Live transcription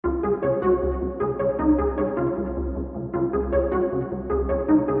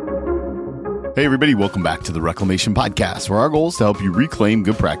Hey, everybody, welcome back to the Reclamation Podcast, where our goal is to help you reclaim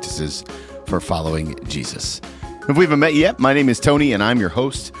good practices for following Jesus. If we haven't met yet, my name is Tony, and I'm your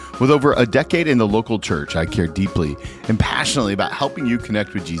host. With over a decade in the local church, I care deeply and passionately about helping you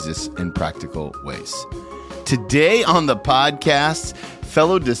connect with Jesus in practical ways. Today on the podcast,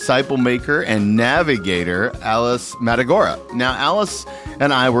 fellow disciple maker and navigator, Alice Matagora. Now, Alice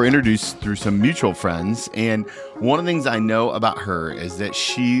and I were introduced through some mutual friends, and one of the things I know about her is that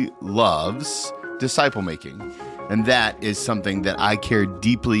she loves disciple making, and that is something that I care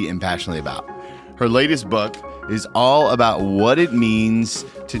deeply and passionately about. Her latest book is all about what it means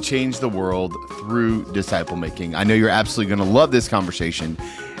to change the world through disciple making. I know you're absolutely going to love this conversation,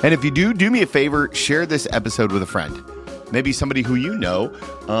 and if you do me a favor, share this episode with a friend. Maybe somebody who you know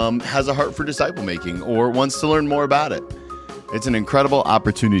has a heart for disciple making or wants to learn more about it. It's an incredible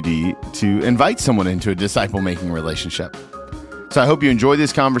opportunity to invite someone into a disciple-making relationship. So I hope you enjoy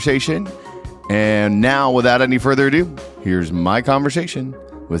this conversation. And now, without any further ado, here's my conversation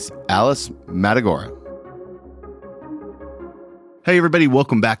with Alice Matagora. Hey, everybody.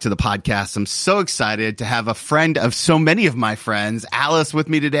 Welcome back to the podcast. I'm so excited to have a friend of so many of my friends, Alice, with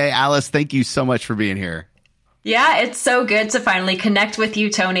me today. Alice, thank you so much for being here. Yeah, it's so good to finally connect with you,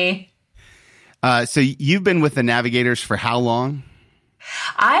 Tony. So you've been with the Navigators for how long?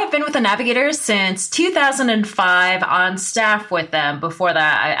 I've been with the Navigators since 2005 on staff with them. Before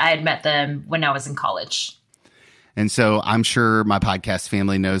that, I had met them when I was in college. And so I'm sure my podcast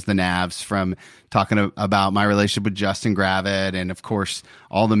family knows the Navs from talking about my relationship with Justin Gravitt and, of course,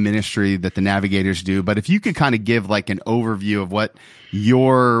 all the ministry that the Navigators do. But if you could kind of give like an overview of what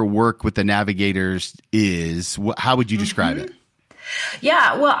your work with the Navigators is, how would you describe it?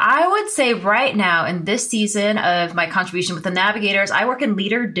 Yeah, well, I would say right now in this season of my contribution with the Navigators, I work in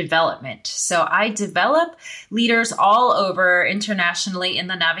leader development. So I develop leaders all over internationally in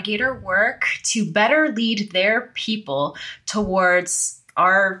the Navigator work to better lead their people towards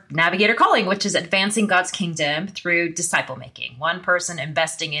our Navigator calling, which is advancing God's kingdom through disciple making. One person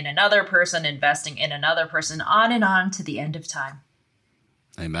investing in another person, investing in another person, on and on to the end of time.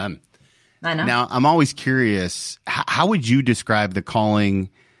 Amen. I know. Now, I'm always curious, how would you describe the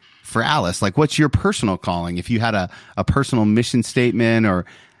calling for Alice? Like, what's your personal calling? If you had a personal mission statement, or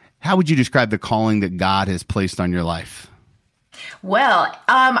how would you describe the calling that God has placed on your life? Well,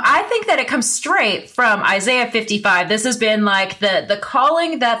 I think that it comes straight from Isaiah 55. This has been like the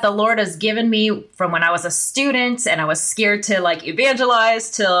calling that the Lord has given me from when I was a student and I was scared to like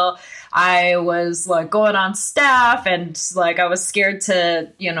evangelize till I was like going on staff and like I was scared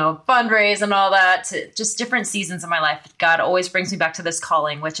to, fundraise and all that. To just different seasons of my life. God always brings me back to this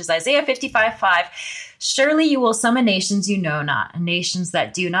calling, which is Isaiah 55:5. Surely you will summon nations you know not, and nations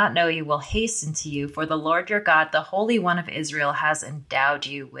that do not know you will hasten to you. For the Lord your God, the Holy One of Israel, has endowed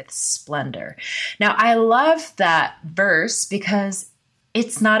you with splendor. Now, I love that verse because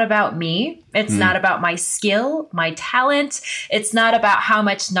it's not about me. It's not about my skill, my talent. It's not about how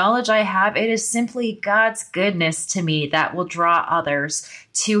much knowledge I have. It is simply God's goodness to me that will draw others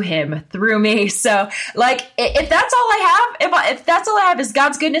to him through me. So like, if that's all I have, if that's all I have is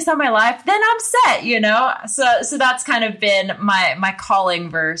God's goodness on my life, then I'm set, So that's kind of been my calling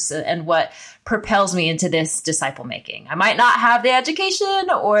verse and what propels me into this disciple making. I might not have the education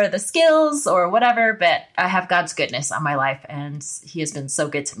or the skills or whatever, but I have God's goodness on my life and he has been so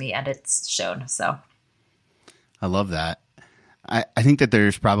good to me and it's shown. So I love that. I think that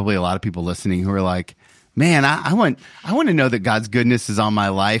there's probably a lot of people listening who are like, man, I want to know that God's goodness is on my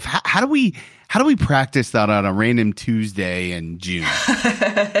life. How do we practice that on a random Tuesday in June?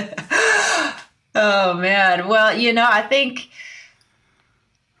 Oh man. Well, I think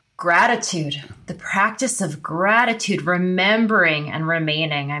gratitude, the practice of gratitude, remembering and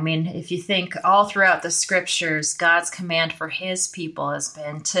remaining. I mean, if you think all throughout the scriptures, God's command for his people has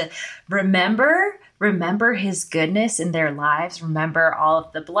been to remember his goodness in their lives, remember all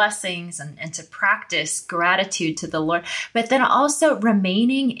of the blessings and to practice gratitude to the Lord, but then also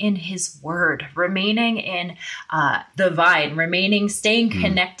remaining in his word, remaining in the vine, staying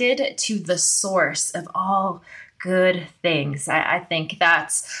connected to the source of all good things. I think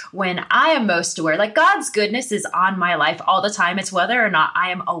that's when I am most aware. Like God's goodness is on my life all the time. It's whether or not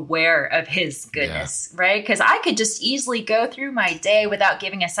I am aware of his goodness, right? Because I could just easily go through my day without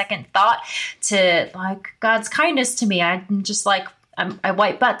giving a second thought to like God's kindness to me. I'm just like, I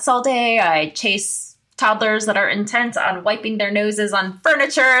wipe butts all day. I chase toddlers that are intent on wiping their noses on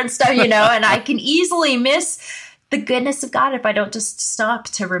furniture and stuff, and I can easily miss the goodness of God if I don't just stop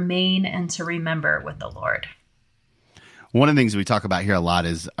to remain and to remember with the Lord. One of the things we talk about here a lot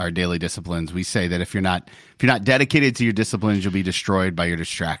is our daily disciplines. We say that if you're not dedicated to your disciplines, you'll be destroyed by your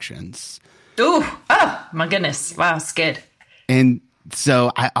distractions. Ooh, oh my goodness. Wow, it's good. And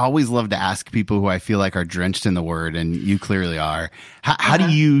so I always love to ask people who I feel like are drenched in the word, and you clearly are. How do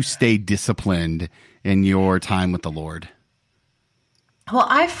you stay disciplined in your time with the Lord? Well,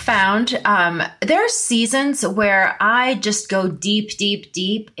 I've found there are seasons where I just go deep, deep,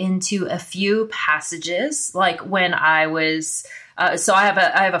 deep into a few passages. Like when I was, so I have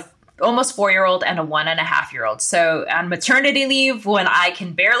a almost 4-year-old and a 1.5-year-old. So on maternity leave, when I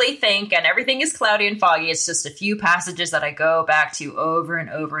can barely think and everything is cloudy and foggy, it's just a few passages that I go back to over and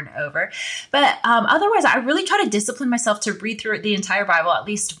over and over. But otherwise, I really try to discipline myself to read through the entire Bible at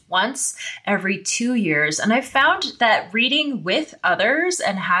least once every 2 years. And I've found that reading with others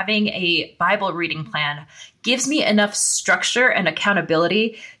and having a Bible reading plan gives me enough structure and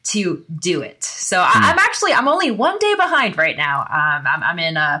accountability to do it. So I'm only one day behind right now. I'm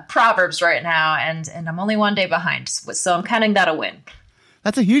in Proverbs right now, and I'm only one day behind. So I'm counting that a win.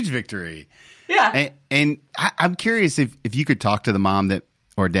 That's a huge victory. Yeah. And I'm curious if you could talk to the mom that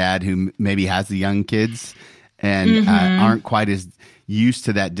or dad who maybe has the young kids and aren't quite as used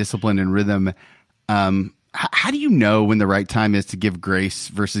to that discipline and rhythm. How do you know when the right time is to give grace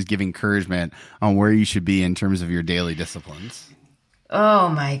versus give encouragement on where you should be in terms of your daily disciplines? Oh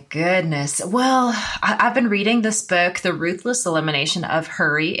my goodness. Well, I've been reading this book, The Ruthless Elimination of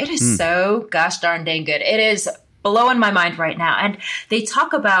Hurry. It is so gosh darn dang good. It is blowing my mind right now. And they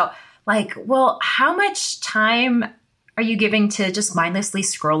talk about like, well, how much time are you giving to just mindlessly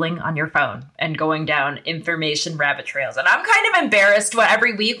scrolling on your phone and going down information rabbit trails? And I'm kind of embarrassed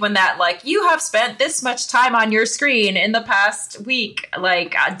every week when that, like, you have spent this much time on your screen in the past week,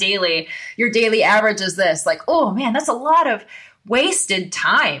 like daily, your daily average is this. Like, oh man, that's a lot of wasted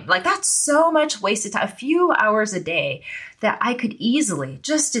time. Like that's so much wasted time, a few hours a day that I could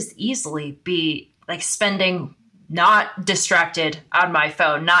just as easily be like spending not distracted on my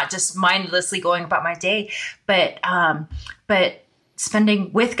phone, not just mindlessly going about my day, but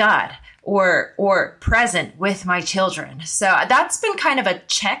spending with God or present with my children. So that's been kind of a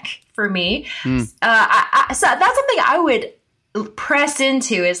check for me. So that's something I would press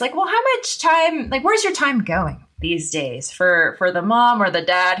into is like, well, how much time, like, where's your time going these days for the mom or the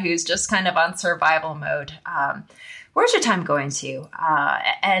dad who's just kind of on survival mode? Where's your time going to?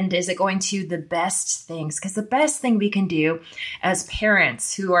 And is it going to the best things? Because the best thing we can do as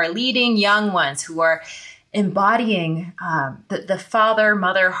parents who are leading young ones, who are embodying the father,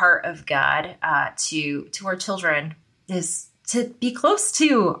 mother heart of God to our children is to be close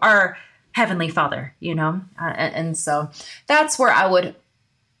to our Heavenly Father, you know? And so that's where I would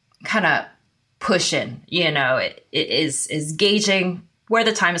kind of push in, you know, it is gauging where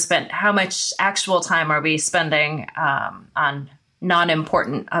the time is spent, how much actual time are we spending on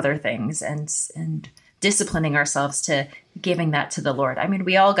non-important other things and disciplining ourselves to giving that to the Lord. I mean,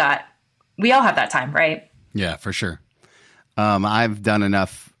 we all have that time, right? Yeah, for sure. I've done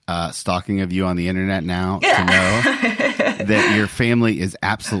enough stalking of you on the internet now to know that your family is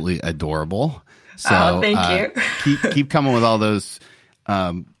absolutely adorable. So thank you. keep coming with all those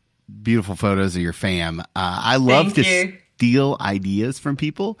beautiful photos of your fam. I love to steal ideas from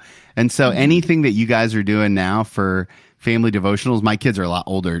people. And so anything that you guys are doing now for family devotionals, my kids are a lot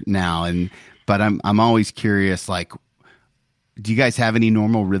older now, but I'm always curious, like, do you guys have any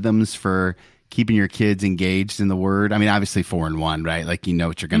normal rhythms for keeping your kids engaged in the word? I mean, obviously 4 and 1, right? Like, you know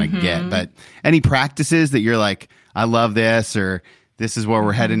what you're going to get, but any practices that you're like, I love this, or this is where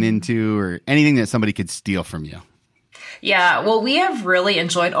we're heading into, or anything that somebody could steal from you? Yeah, well, we have really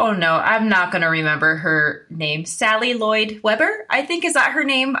enjoyed, oh no, I'm not going to remember her name, Sally Lloyd Webber, I think is that her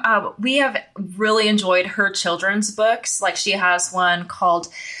name. We have really enjoyed her children's books. Like she has one called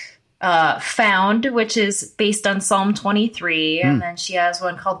Found, which is based on Psalm 23. And then she has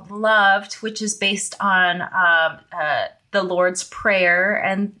one called Loved, which is based on the Lord's Prayer.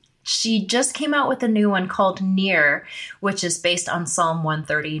 And she just came out with a new one called Near, which is based on Psalm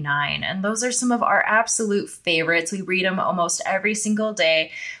 139. And those are some of our absolute favorites. We read them almost every single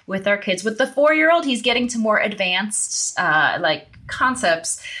day with our kids. With the 4-year-old, he's getting to more advanced like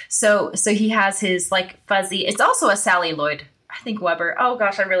concepts. So he has his like fuzzy, it's also a Sally Lloyd, I think Weber. Oh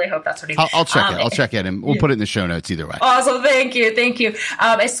gosh, I really hope that's what he. I'll check it. I'll check it, and we'll put it in the show notes either way. Awesome, thank you.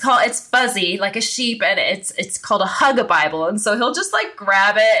 It's fuzzy like a sheep, and it's called a Hug Bible, and so he'll just like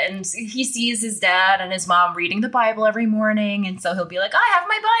grab it, and he sees his dad and his mom reading the Bible every morning, and so he'll be like, I have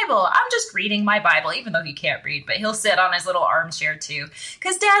my Bible. I'm just reading my Bible, even though he can't read, but he'll sit on his little armchair too,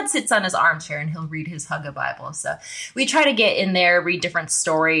 because Dad sits on his armchair and he'll read his Hug Bible. So we try to get in there, read different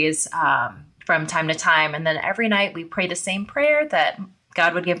stories. From time to time. And then every night we pray the same prayer that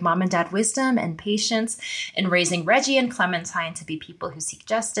God would give mom and dad wisdom and patience in raising Reggie and Clementine to be people who seek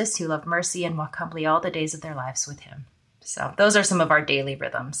justice, who love mercy, and walk humbly all the days of their lives with him. So those are some of our daily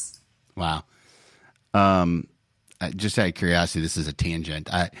rhythms. Wow. Just out of curiosity, this is a tangent.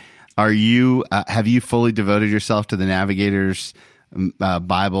 Have you fully devoted yourself to the Navigator's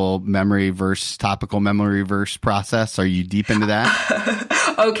Bible memory verse, topical memory verse process? Are you deep into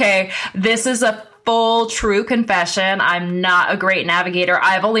that? Okay. This is a full true confession. I'm not a great navigator.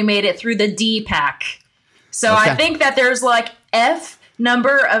 I've only made it through the D pack. So Okay. I think that there's like F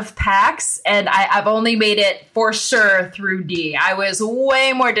number of packs, and I've only made it for sure through D. I was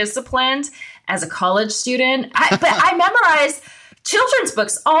way more disciplined as a college student, but I memorized children's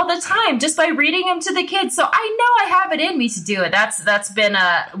books all the time just by reading them to the kids. So I know I have it in me to do it. That's been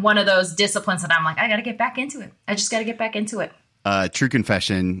one of those disciplines that I'm like, I got to get back into it. I just got to get back into it. True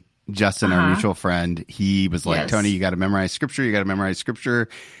confession. Justin, our mutual friend, he was like, Tony, you got to memorize scripture. You got to memorize scripture.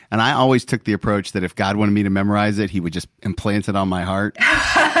 And I always took the approach that if God wanted me to memorize it, he would just implant it on my heart.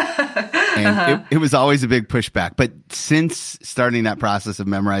 And it was always a big pushback. But since starting that process of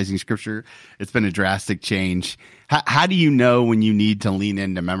memorizing scripture, it's been a drastic change. How do you know when you need to lean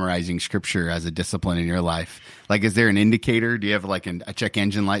into memorizing scripture as a discipline in your life? Like, is there an indicator? Do you have like a check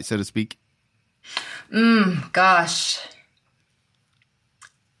engine light, so to speak? Gosh.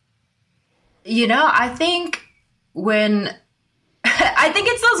 I think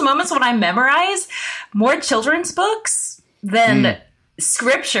it's those moments when I memorize more children's books than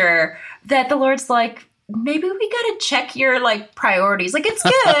scripture that the Lord's like, maybe we got to check your like priorities. Like, it's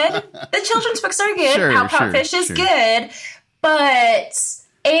good. The children's books are good. Pout Fish is good. But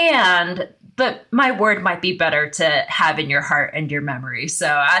my word might be better to have in your heart and your memory. So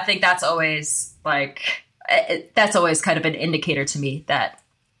I think that's always kind of an indicator to me that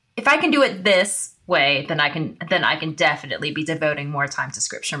if I can do it this way, then I can definitely be devoting more time to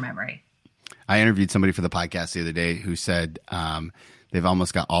scripture memory. I interviewed somebody for the podcast the other day who said they've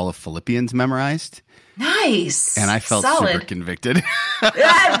almost got all of Philippians memorized. Nice. And I felt Solid. super convicted.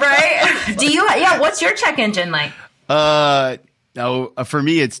 Yeah, right? What's your check engine like? No, for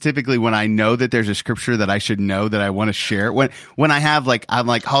me, it's typically when I know that there's a scripture that I should know that I want to share. When I have I'm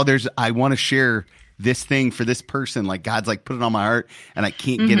like, I want to share this thing for this person. Like, God's like put it on my heart and I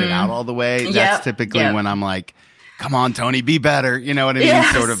can't get it out all the way. That's typically when I'm like, come on, Tony, be better. You know what I mean?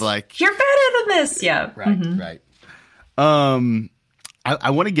 Yes. Sort of like, you're better than this. Yeah. Right.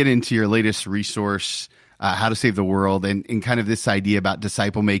 I want to get into your latest resource, How to Save the World, and kind of this idea about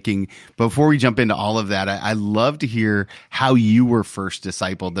disciple making. Before we jump into all of that, I love to hear how you were first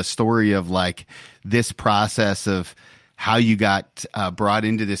discipled, the story of like this process of how you got brought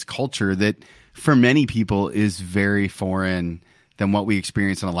into this culture that for many people is very foreign than what we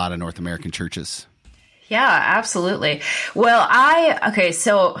experience in a lot of North American churches. Yeah, absolutely. Well,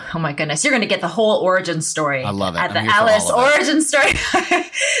 so, oh my goodness, you're going to get the whole origin story. I love it. At the Alice origin story.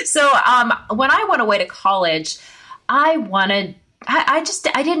 So when I went away to college, I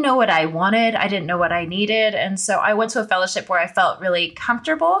didn't know what I wanted. I didn't know what I needed. And so I went to a fellowship where I felt really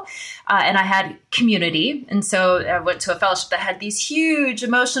comfortable and I had community. And so I went to a fellowship that had these huge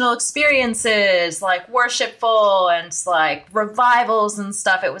emotional experiences, like worshipful and like revivals and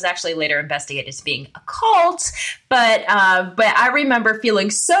stuff. It was actually later investigated as being a cult. But I remember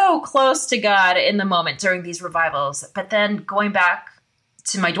feeling so close to God in the moment during these revivals. But then going back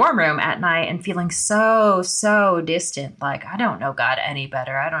to my dorm room at night and feeling so distant. Like, I don't know God any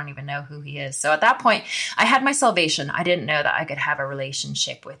better. I don't even know who he is. So at that point, I had my salvation. I didn't know that I could have a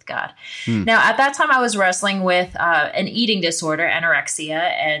relationship with God. Now, at that time, I was wrestling with an eating disorder, anorexia,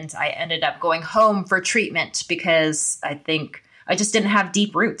 and I ended up going home for treatment because I think I just didn't have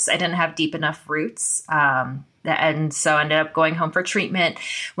deep roots. I didn't have deep enough roots. And so I ended up going home for treatment.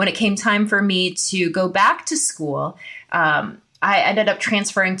 When it came time for me to go back to school, I ended up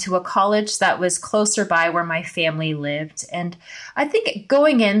transferring to a college that was closer by where my family lived. And I think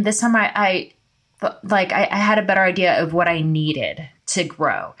going in this time, I had a better idea of what I needed to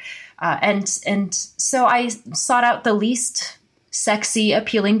grow. And so I sought out the least sexy,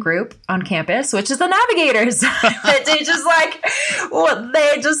 appealing group on campus, which is the Navigators. They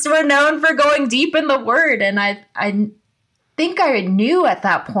just were known for going deep in the Word. And I think I knew at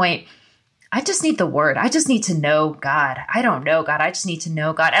that point, I just need the Word. I just need to know God. I don't know God. I just need to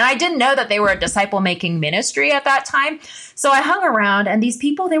know God. And I didn't know that they were a disciple-making ministry at that time. So I hung around, and these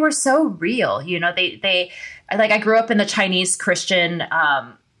people, they were so real. You know, I grew up in the Chinese Christian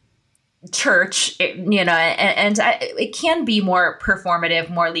church, and it can be more performative,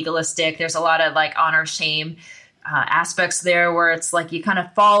 more legalistic. There's a lot of like honor, shame aspects there where it's like you kind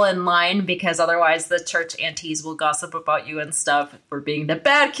of fall in line because otherwise the church aunties will gossip about you and stuff for being the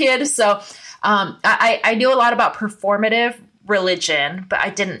bad kid. So I knew a lot about performative religion, but I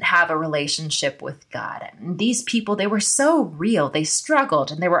didn't have a relationship with God. And these people, they were so real. They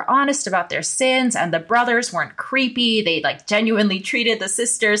struggled and they were honest about their sins, and the brothers weren't creepy. They like genuinely treated the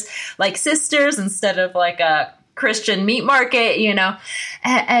sisters like sisters instead of like a Christian meat market, you know?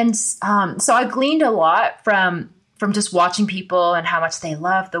 And so I gleaned a lot from just watching people and how much they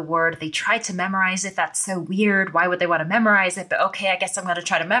love the word. They tried to memorize it. That's so weird. Why would they want to memorize it? But okay, I guess I'm going to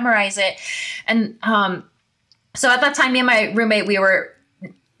try to memorize it. And so at that time, me and my roommate,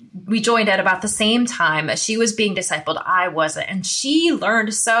 we joined at about the same time. She was being discipled. I wasn't. And she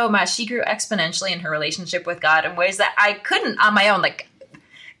learned so much. She grew exponentially in her relationship with God in ways that I couldn't on my own. Like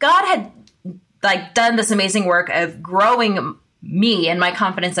God had like done this amazing work of growing me and my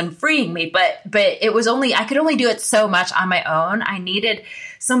confidence and freeing me. But it was I could only do it so much on my own. I needed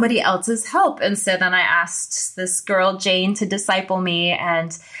somebody else's help. And so then I asked this girl, Jane, to disciple me,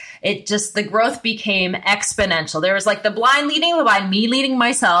 and the growth became exponential. There was like the blind leading the blind, me leading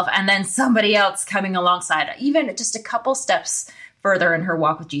myself, and then somebody else coming alongside, even just a couple steps further in her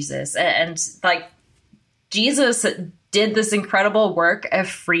walk with Jesus. And like Jesus did this incredible work of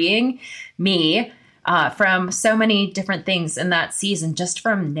freeing me from so many different things in that season, just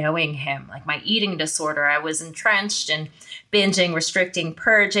from knowing him. Like my eating disorder, I was entrenched in binging, restricting,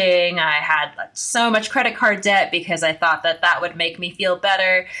 purging. I had so much credit card debt because I thought that would make me feel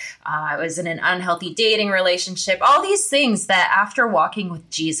better. I was in an unhealthy dating relationship, all these things that after walking with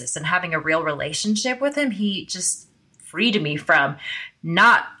Jesus and having a real relationship with him, he just freed me from,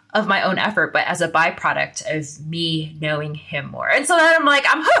 not of my own effort, but as a byproduct of me knowing him more. And so then I'm like,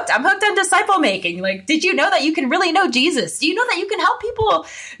 I'm hooked. I'm hooked on disciple making. Like, did you know that you can really know Jesus? Do you know that you can help people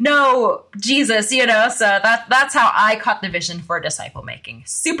know Jesus? You know, so that's how I caught the vision for disciple making.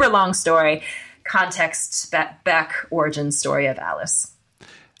 Super long story, context, back origin story of Alice.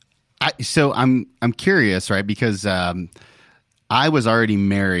 So I'm curious, right? Because I was already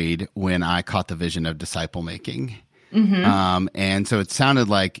married when I caught the vision of disciple making. Mm-hmm. And so it sounded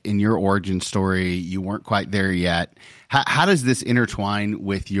like in your origin story, you weren't quite there yet. How does this intertwine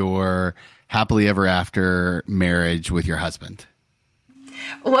with your happily ever after marriage with your husband?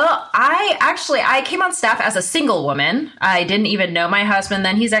 Well, I came on staff as a single woman. I didn't even know my husband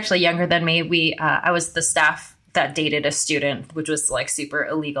then. He's actually younger than me. I was the staff that dated a student, which was like super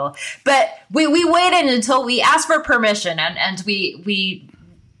illegal. But we waited until we asked for permission, and we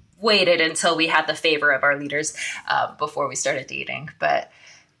waited until we had the favor of our leaders before we started dating. But,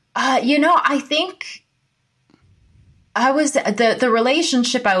 I think I was the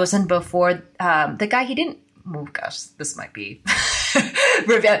relationship I was in before, the guy, he didn't, oh gosh, this might be,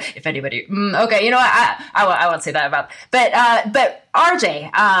 if anybody, okay, you know what, I won't say that about, but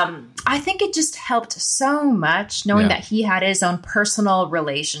RJ, I think it just helped so much knowing that he had his own personal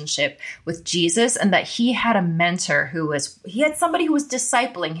relationship with Jesus, and that he had a mentor he had somebody who was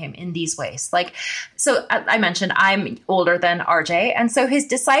discipling him in these ways. Like, so I mentioned I'm older than RJ. And so his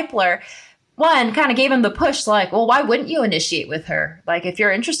discipler, one, kind of gave him the push, like, well, why wouldn't you initiate with her? Like, if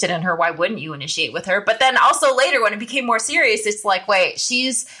you're interested in her, why wouldn't you initiate with her? But then also later, when it became more serious, it's like, wait,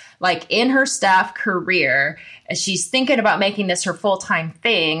 she's like in her staff career, and she's thinking about making this her full-time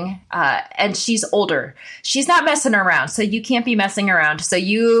thing, and she's older. She's not messing around, so you can't be messing around. So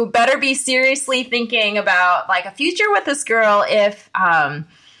you better be seriously thinking about like a future with this girl if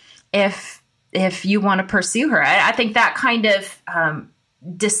you want to pursue her. I think that kind of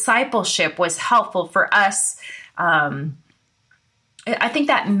discipleship was helpful for us. I think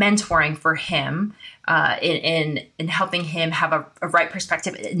that mentoring for him in helping him have a right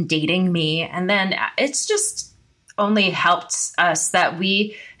perspective in dating me. And then it's just only helped us that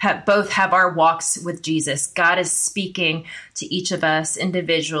we both have our walks with Jesus. God is speaking to each of us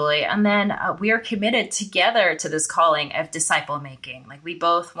individually. And then we are committed together to this calling of disciple making. Like, we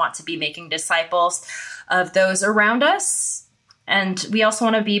both want to be making disciples of those around us. And we also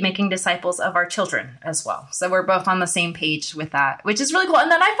want to be making disciples of our children as well. So we're both on the same page with that, which is really cool.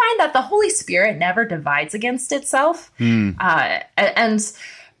 And then I find that the Holy Spirit never divides against itself. And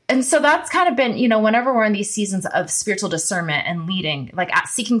so that's kind of been, whenever we're in these seasons of spiritual discernment and leading, like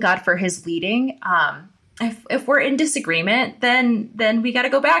seeking God for his leading, if we're in disagreement, then we got to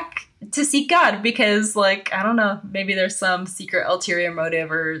go back to seek God, because, like, I don't know, maybe there's some secret ulterior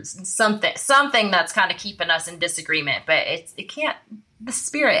motive or something that's kind of keeping us in disagreement. But it can't. The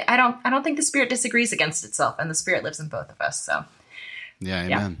Spirit, I don't think the Spirit disagrees against itself, and the Spirit lives in both of us. So, yeah,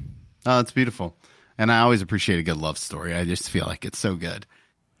 amen. Oh, it's beautiful, and I always appreciate a good love story. I just feel like it's so good.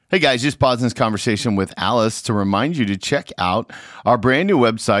 Hey guys, just pausing this conversation with Alice to remind you to check out our brand new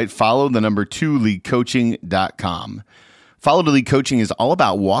website, follow2leadcoaching.com. Follow to Lead Coaching is all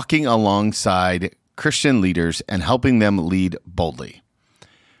about walking alongside Christian leaders and helping them lead boldly.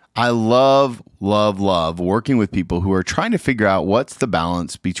 I love working with people who are trying to figure out what's the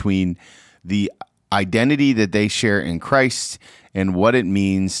balance between the identity that they share in Christ and what it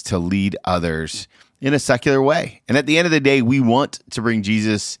means to lead others in a secular way. And at the end of the day, we want to bring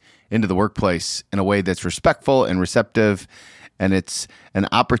Jesus into the workplace in a way that's respectful and receptive, and it's an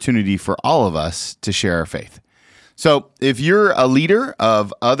opportunity for all of us to share our faith. So if you're a leader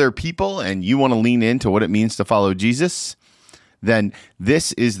of other people and you want to lean into what it means to follow Jesus, then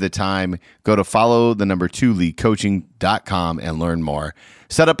this is the time. Go to follow2leadcoaching.com and learn more.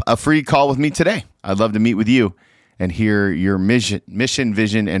 Set up a free call with me today. I'd love to meet with you and hear your mission,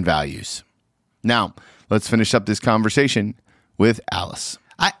 vision, and values. Now, let's finish up this conversation with Alice.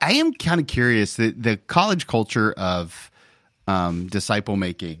 I am kind of curious that the college culture of disciple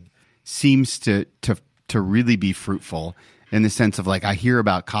making seems to really be fruitful in the sense of, like, I hear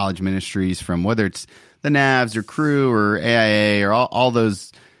about college ministries from whether it's the NAVs or Crew or AIA or all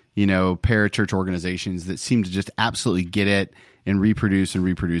those, parachurch organizations that seem to just absolutely get it and reproduce. And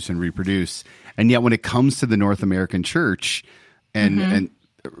yet when it comes to the North American church and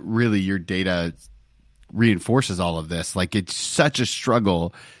really your data reinforces all of this, like, it's such a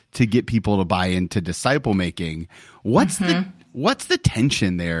struggle to get people to buy into disciple making. What's the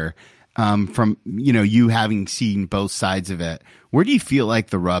tension there from, you having seen both sides of it? Where do you feel like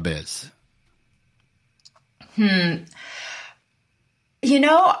the rub is?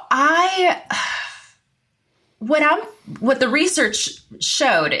 What the research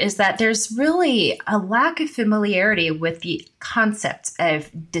showed is that there's really a lack of familiarity with the concept of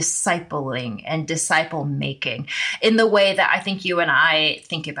discipling and disciple making in the way that I think you and I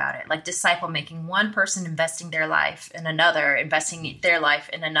think about it. Like disciple making, one person investing their life in another, investing their life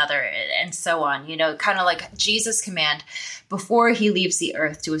in another, and so on. Kind of like Jesus' command before he leaves the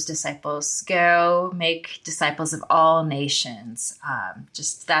earth to his disciples: go make disciples of all nations.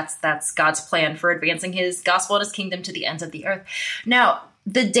 That's God's plan for advancing his gospel and his kingdom to the ends of the earth. Now,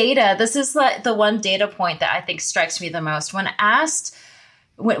 the data, this is the one data point that I think strikes me the most. When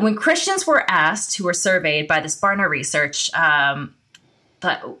Christians were asked, who were surveyed by this Barna research,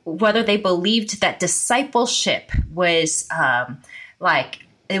 whether they believed that discipleship was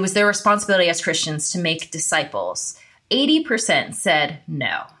it was their responsibility as Christians to make disciples, 80% said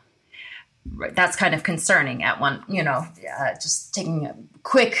no. That's kind of concerning at one, just taking a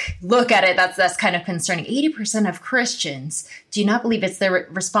quick look at it. That's kind of concerning. 80% of Christians do not believe it's their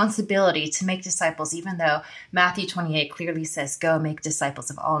responsibility to make disciples, even though Matthew 28 clearly says, go make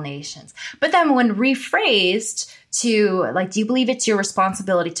disciples of all nations. But then when rephrased to, do you believe it's your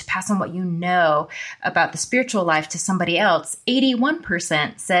responsibility to pass on what you know about the spiritual life to somebody else?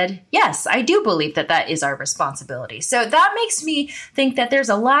 81% said, yes, I do believe that is our responsibility. So that makes me think that there's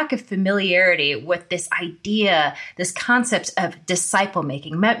a lack of familiarity with this idea, this concept of disciple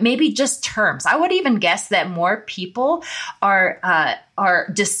making, maybe just terms. I would even guess that more people are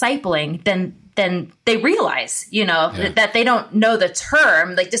discipling than they realize, that they don't know the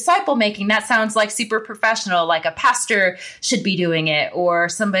term. Like disciple making, that sounds like super professional, like a pastor should be doing it, or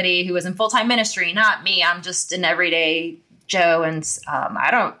somebody who is in full-time ministry. Not me. I'm just an everyday Joe, and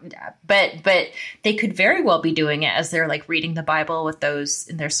but they could very well be doing it as they're reading the Bible with those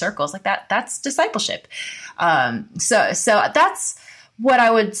in their circles. That's discipleship. So that's what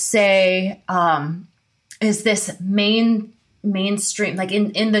I would say is this mainstream,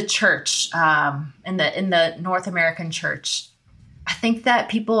 in the church, in the North American church. I think that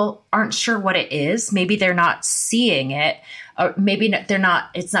people aren't sure what it is. Maybe they're not seeing it, or maybe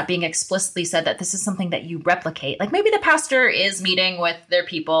it's not being explicitly said that this is something that you replicate. Maybe the pastor is meeting with their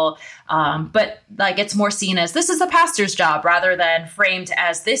people, but it's more seen as this is the pastor's job rather than framed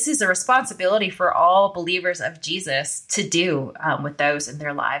as this is a responsibility for all believers of Jesus to do with those in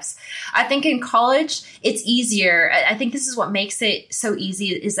their lives. I think in college, it's easier. I think this is what makes it so easy,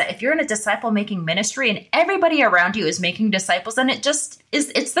 is that if you're in a disciple making ministry and everybody around you is making disciples, then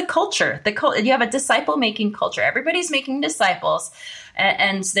it's the culture. You have a disciple making culture. Everybody's making disciples,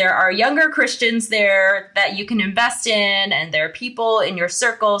 and there are younger Christians there that you can invest in, and there are people in your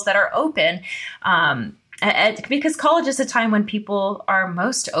circles that are open. Because college is a time when people are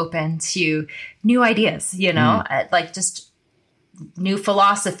most open to new ideas, just new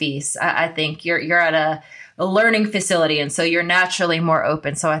philosophies. I think you're at a learning facility, and so you're naturally more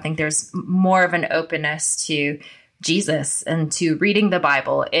open. So I think there's more of an openness to Jesus and to reading the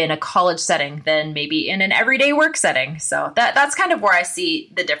Bible in a college setting than maybe in an everyday work setting. So that's kind of where I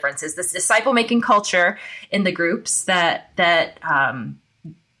see the difference, is this disciple making culture in the groups that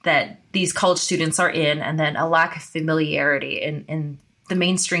these college students are in, and then a lack of familiarity in the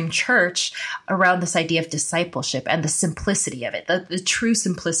mainstream church around this idea of discipleship and the simplicity of it, the true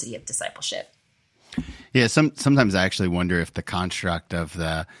simplicity of discipleship. Yeah, sometimes I actually wonder if the construct of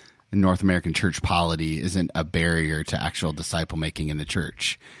the North American church polity isn't a barrier to actual disciple making in the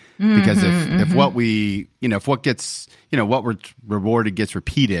church. Because if what we, if what gets, what we're rewarded gets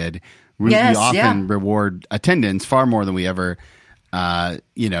repeated, we often reward attendance far more than we ever,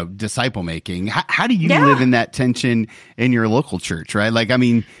 disciple making. How do you live in that tension in your local church, right? Like, I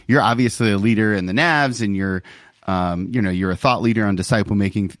mean, you're obviously a leader in the NAVs, and you're, you're a thought leader on disciple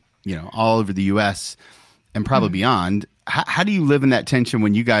making, all over the U.S. and probably beyond. How do you live in that tension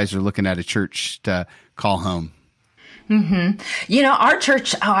when you guys are looking at a church to call home? Our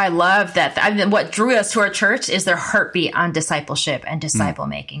church, I love that. What drew us to our church is their heartbeat on discipleship and disciple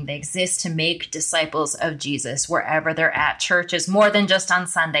making. They exist to make disciples of Jesus wherever they're at. Church is more than just on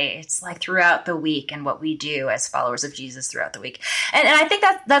Sunday. It's like throughout the week and what we do as followers of Jesus throughout the week. And I think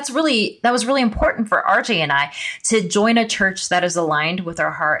that was really important for RJ and I to join a church that is aligned with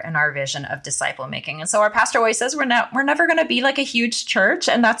our heart and our vision of disciple making. And so our pastor always says we're never going to be like a huge church,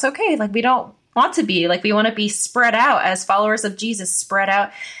 and that's okay. Like, we don't want to be like, we want to be spread out as followers of Jesus, spread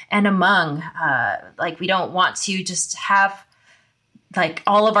out and among, we don't want to just have like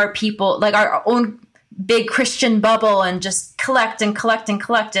all of our people, like our own big Christian bubble, and just collect and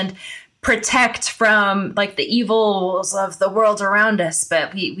protect from like the evils of the world around us.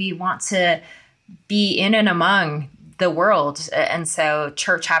 But we want to be in and among the world. And so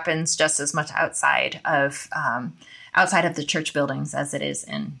church happens just as much outside of the church buildings as it is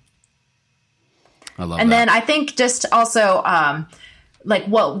in. I love and that. then I think just also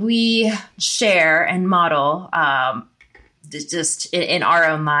what we share and model just in our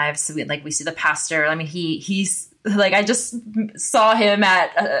own lives. We see the pastor. I mean, he's like, I just saw him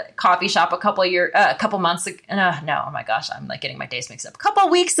at a coffee shop a couple months ago. No, oh my gosh, I'm like getting my days mixed up. A couple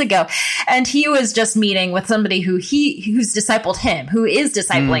weeks ago, and he was just meeting with somebody who's discipled him, who is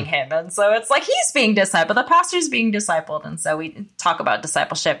discipling him, and so it's like he's being discipled, the pastor's being discipled, and so we talk about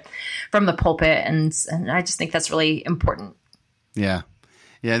discipleship from the pulpit, and I just think that's really important. Yeah.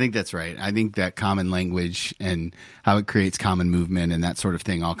 Yeah, I think that's right. I think that common language and how it creates common movement and that sort of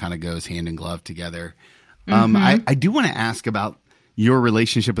thing all kind of goes hand in glove together. I do want to ask about your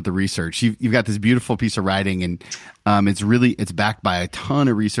relationship with the research. You've got this beautiful piece of writing, and it's backed by a ton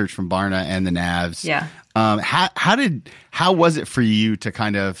of research from Barna and the NAVs. Yeah. How was it for you to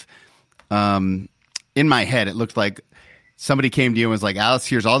kind of, in my head, it looked like somebody came to you and was like, Alice,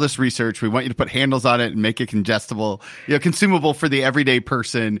 here's all this research. We want you to put handles on it and make it consumable for the everyday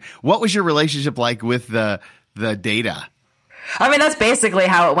person. What was your relationship like with the data? I mean, that's basically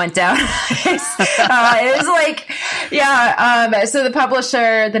how it went down. It was like, so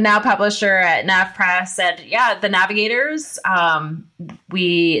the now publisher at Nav Press said, the Navigators,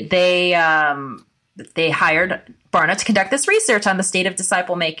 they hired Barna to conduct this research on the state of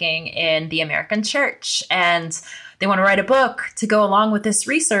disciple making in the American church. And they want to write a book to go along with this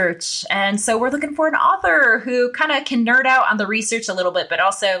research. And so we're looking for an author who kind of can nerd out on the research a little bit, but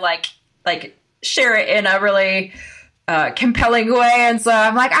also like share it in a really compelling way. And so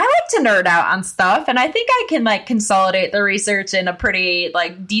I'm like, I like to nerd out on stuff, and I think I can like consolidate the research in a pretty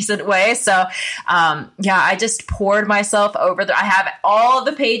like decent way. So I just poured myself over I have all of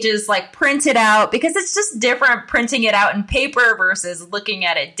the pages like printed out, because it's just different printing it out in paper versus looking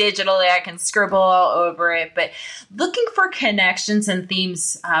at it digitally. I can scribble all over it, but looking for connections and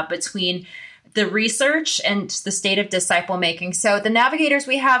themes between the research and the state of disciple making. So the Navigators,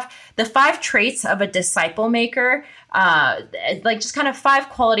 we have the 5 traits of a disciple maker, just kind of 5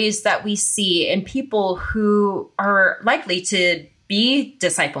 qualities that we see in people who are likely to be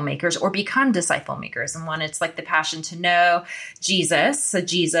disciple makers or become disciple makers. And one, it's like the passion to know Jesus. So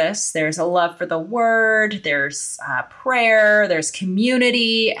Jesus, there's a love for the word, there's prayer, there's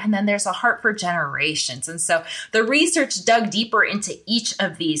community, and then there's a heart for generations. And so the research dug deeper into each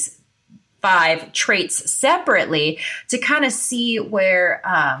of these 5 traits separately to kind of see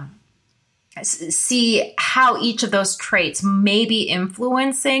how each of those traits may be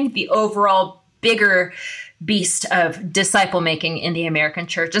influencing the overall bigger beast of disciple making in the American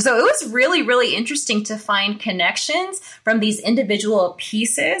church. And so it was really, really interesting to find connections from these individual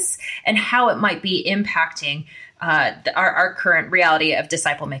pieces and how it might be impacting our current reality of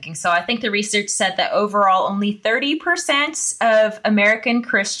disciple making. So I think the research said that overall only 30% of American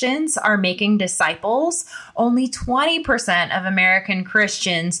Christians are making disciples. Only 20% of American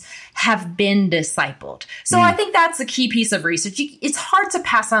Christians have been discipled. So I think that's a key piece of research. It's hard to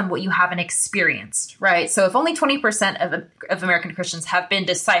pass on what you haven't experienced, right? So if only 20% of American Christians have been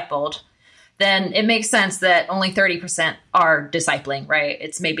discipled, then it makes sense that only 30% are discipling, right?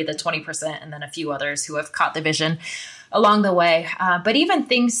 It's maybe the 20% and then a few others who have caught the vision along the way. But even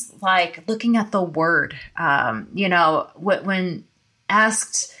things like looking at the word, when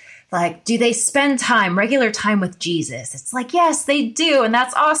asked, like, do they spend regular time with Jesus? It's like, yes, they do. And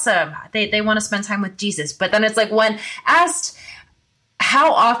that's awesome. They want to spend time with Jesus. But then it's like when asked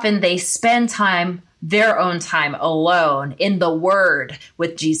how often they spend their own time alone in the word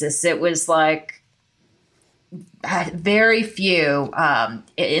with Jesus, it was like very few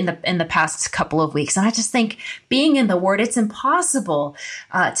in the past couple of weeks. And I just think being in the word, it's impossible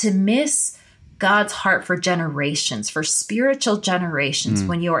to miss God's heart for generations, for spiritual generations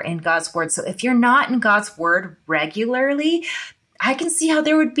when you're in God's word. So if you're not in God's word regularly, I can see how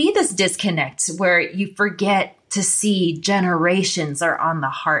there would be this disconnect where you forget to see generations are on the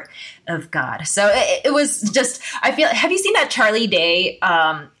heart of God. So it was just, I feel, have you seen that Charlie Day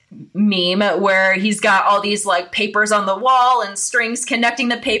meme where he's got all these like papers on the wall and strings connecting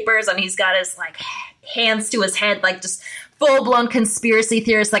the papers and he's got his like hands to his head, like just full-blown conspiracy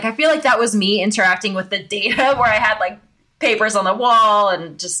theorist. Like I feel like that was me interacting with the data where I had like papers on the wall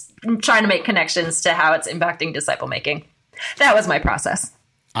and just trying to make connections to how it's impacting disciple making. That was my process.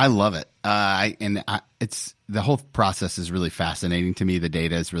 I love it. It's the whole process is really fascinating to me. The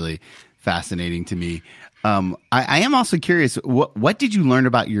data is really fascinating to me. I am also curious, what did you learn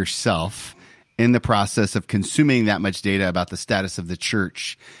about yourself in the process of consuming that much data about the status of the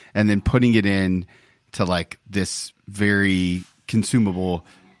church and then putting it in to like this very consumable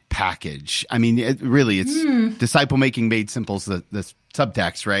package? I mean, it's disciple making made simple, the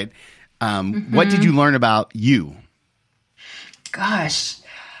subtext, right? What did you learn about you? Gosh,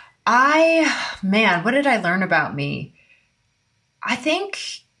 what did I learn about me? I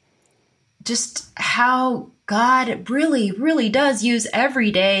think just how God really, really does use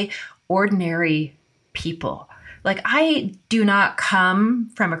everyday, ordinary people. Like, I do not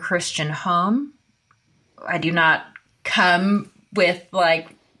come from a Christian home. I do not come with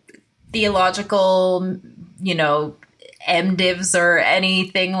like theological, MDivs or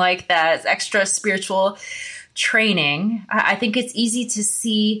anything like that, extra spiritual training. I think it's easy to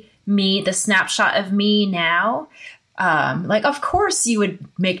see me, the snapshot of me now. Like, of course you would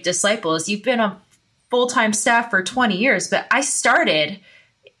make disciples. You've been on full-time staff for 20 years, but I started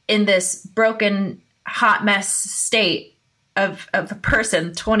in this broken, hot mess state of a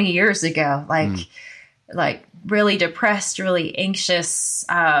person 20 years ago. Like really depressed, really anxious,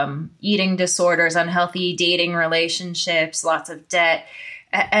 eating disorders, unhealthy dating relationships, lots of debt.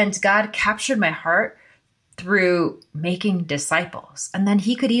 And God captured my heart through making disciples. And then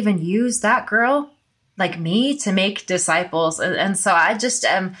he could even use that girl like me to make disciples. And so I just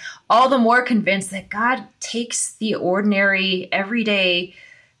am all the more convinced that God takes the ordinary, everyday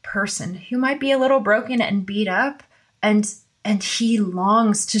person who might be a little broken and beat up, and he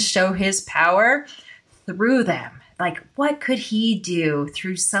longs to show his power through them. Like, what could he do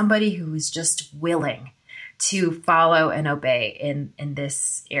through somebody who is just willing to follow and obey in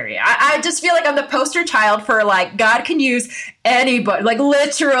this area? I just feel like I'm the poster child for like, God can use anybody. Like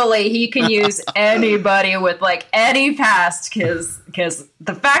literally he can use anybody with like any past, because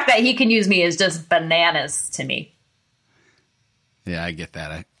the fact that he can use me is just bananas to me. Yeah, I get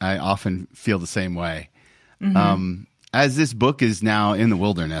that. I often feel the same way. As this book is now in the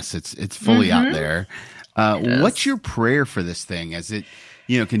wilderness, it's fully out there. What's your prayer for this thing as it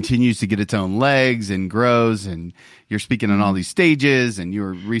continues to get its own legs and grows, and you're speaking on all these stages, and you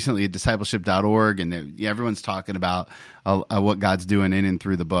were recently at discipleship.org, and everyone's talking about what God's doing in and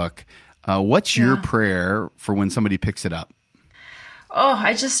through the book. What's your prayer for when somebody picks it up? Oh,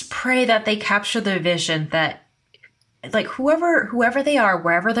 I just pray that they capture the vision that, like, whoever they are,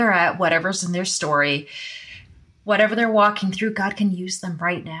 wherever they're at, whatever's in their story, whatever they're walking through, God can use them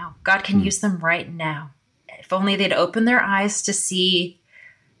right now. God can use them right now. If only they'd open their eyes to see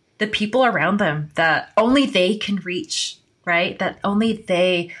the people around them that only they can reach, right? That only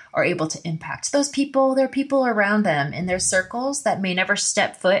they are able to impact. Those people, there are people around them in their circles that may never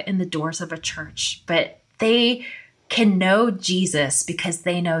step foot in the doors of a church, but they can know Jesus because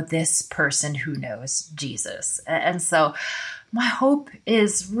they know this person who knows Jesus. And so my hope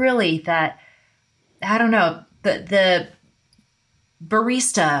is really that, I don't know, the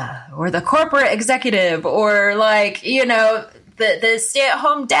barista or the corporate executive or like, the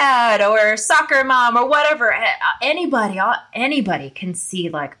stay-at-home dad or soccer mom or whatever. Anybody can see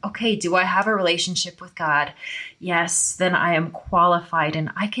like, okay, do I have a relationship with God? Yes, then I am qualified and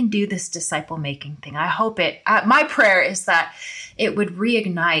I can do this disciple making thing. I hope my prayer is that it would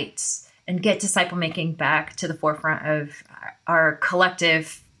reignite and get disciple making back to the forefront of our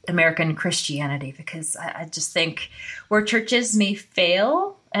collective American Christianity, because I just think where churches may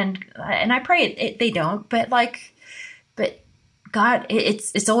fail, and I pray they don't, but God,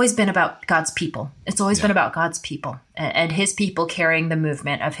 it's always been about God's people. It's always been about God's people and his people carrying the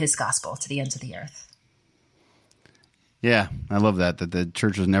movement of his gospel to the ends of the earth. Yeah, I love that the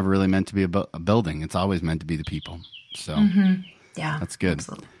church was never really meant to be a building. It's always meant to be the people. So yeah, that's good.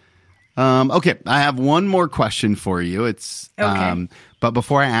 Absolutely. Okay, I have one more question for you. It's okay. But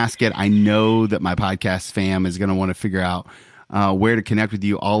before I ask it, I know that my podcast fam is going to want to figure out where to connect with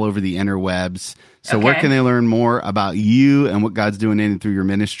you all over the interwebs. So where can they learn more about you and what God's doing in and through your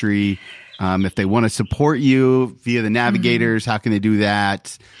ministry? If they want to support you via the navigators, how can they do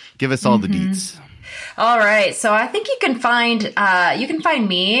that? Give us all the deets. All right. So I think you can find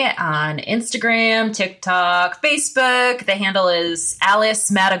me on Instagram, TikTok, Facebook. The handle is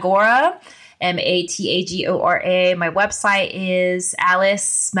Alice Matagora, Matagora. My website is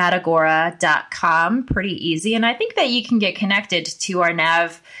alicematagora.com. Pretty easy. And I think that you can get connected to our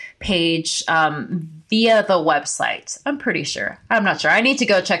nav page via the website. I'm pretty sure. I'm not sure. I need to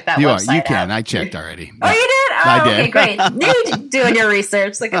go check that website You can. out. I checked already. Oh, you did? Oh, I did. Okay, great. You're doing your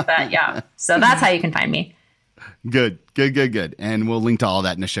research. Look at that. Yeah. So that's how you can find me. Good. And we'll link to all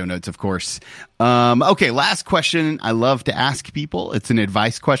that in the show notes, of course. Okay, last question I love to ask people. It's an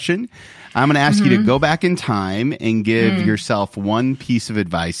advice question. I'm going to ask you to go back in time and give yourself one piece of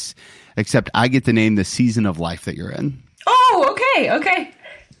advice, except I get to name the season of life that you're in. Oh, okay.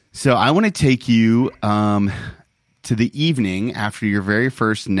 So I want to take you to the evening after your very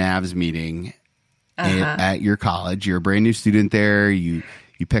first NAVS meeting at your college. You're a brand new student there. You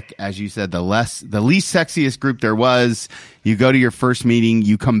pick, as you said, the least sexiest group there was. You go to your first meeting.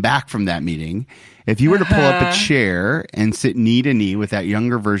 You come back from that meeting. If you were to pull up a chair and sit knee to knee with that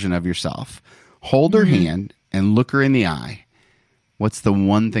younger version of yourself, hold her hand and look her in the eye, what's the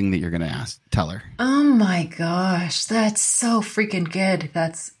one thing that you're going to tell her? Oh my gosh, that's so freaking good.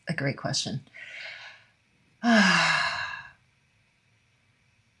 That's a great question. I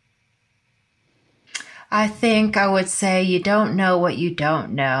think I would say you don't know what you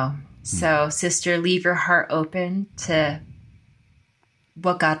don't know. So, sister, leave your heart open to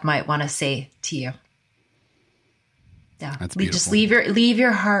what God might want to say to you. Yeah, that's beautiful. Just leave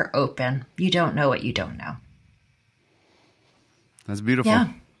your heart open. You don't know what you don't know. That's beautiful. Yeah.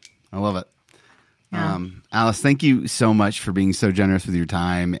 I love it. Yeah. Alice, thank you so much for being so generous with your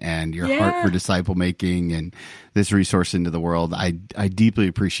time and your heart for disciple making and this resource into the world. I deeply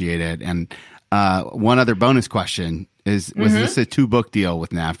appreciate it. And one other bonus question is, was this a 2-book deal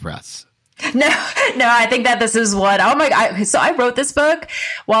with Nav Press? No, I think that this is one. Oh my God. So I wrote this book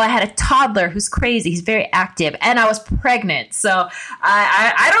while I had a toddler who's crazy. He's very active and I was pregnant. So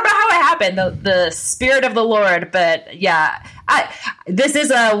I don't know how it happened, the Spirit of the Lord, but yeah, this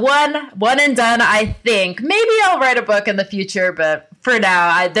is a one and done, I think. Maybe I'll write a book in the future, but for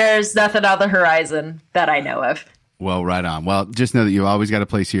now, there's nothing on the horizon that I know of. Well, right on. Well, just know that you've always got a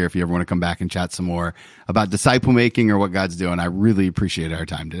place here if you ever want to come back and chat some more about disciple making or what God's doing. I really appreciate our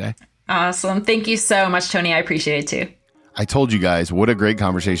time today. Awesome. Thank you so much, Tony. I appreciate it too. I told you guys what a great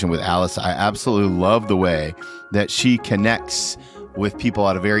conversation with Alice. I absolutely love the way that she connects with people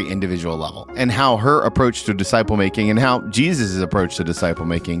at a very individual level and how her approach to disciple making and how Jesus' approach to disciple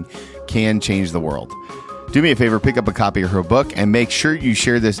making can change the world. Do me a favor, pick up a copy of her book and make sure you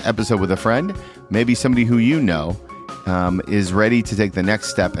share this episode with a friend, maybe somebody who you know is ready to take the next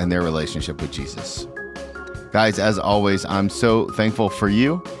step in their relationship with Jesus. Guys, as always, I'm so thankful for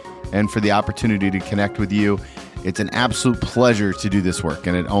you and for the opportunity to connect with you. It's an absolute pleasure to do this work,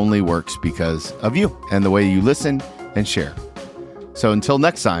 and it only works because of you and the way you listen and share. So until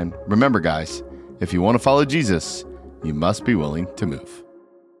next time, remember, guys, if you want to follow Jesus, you must be willing to move.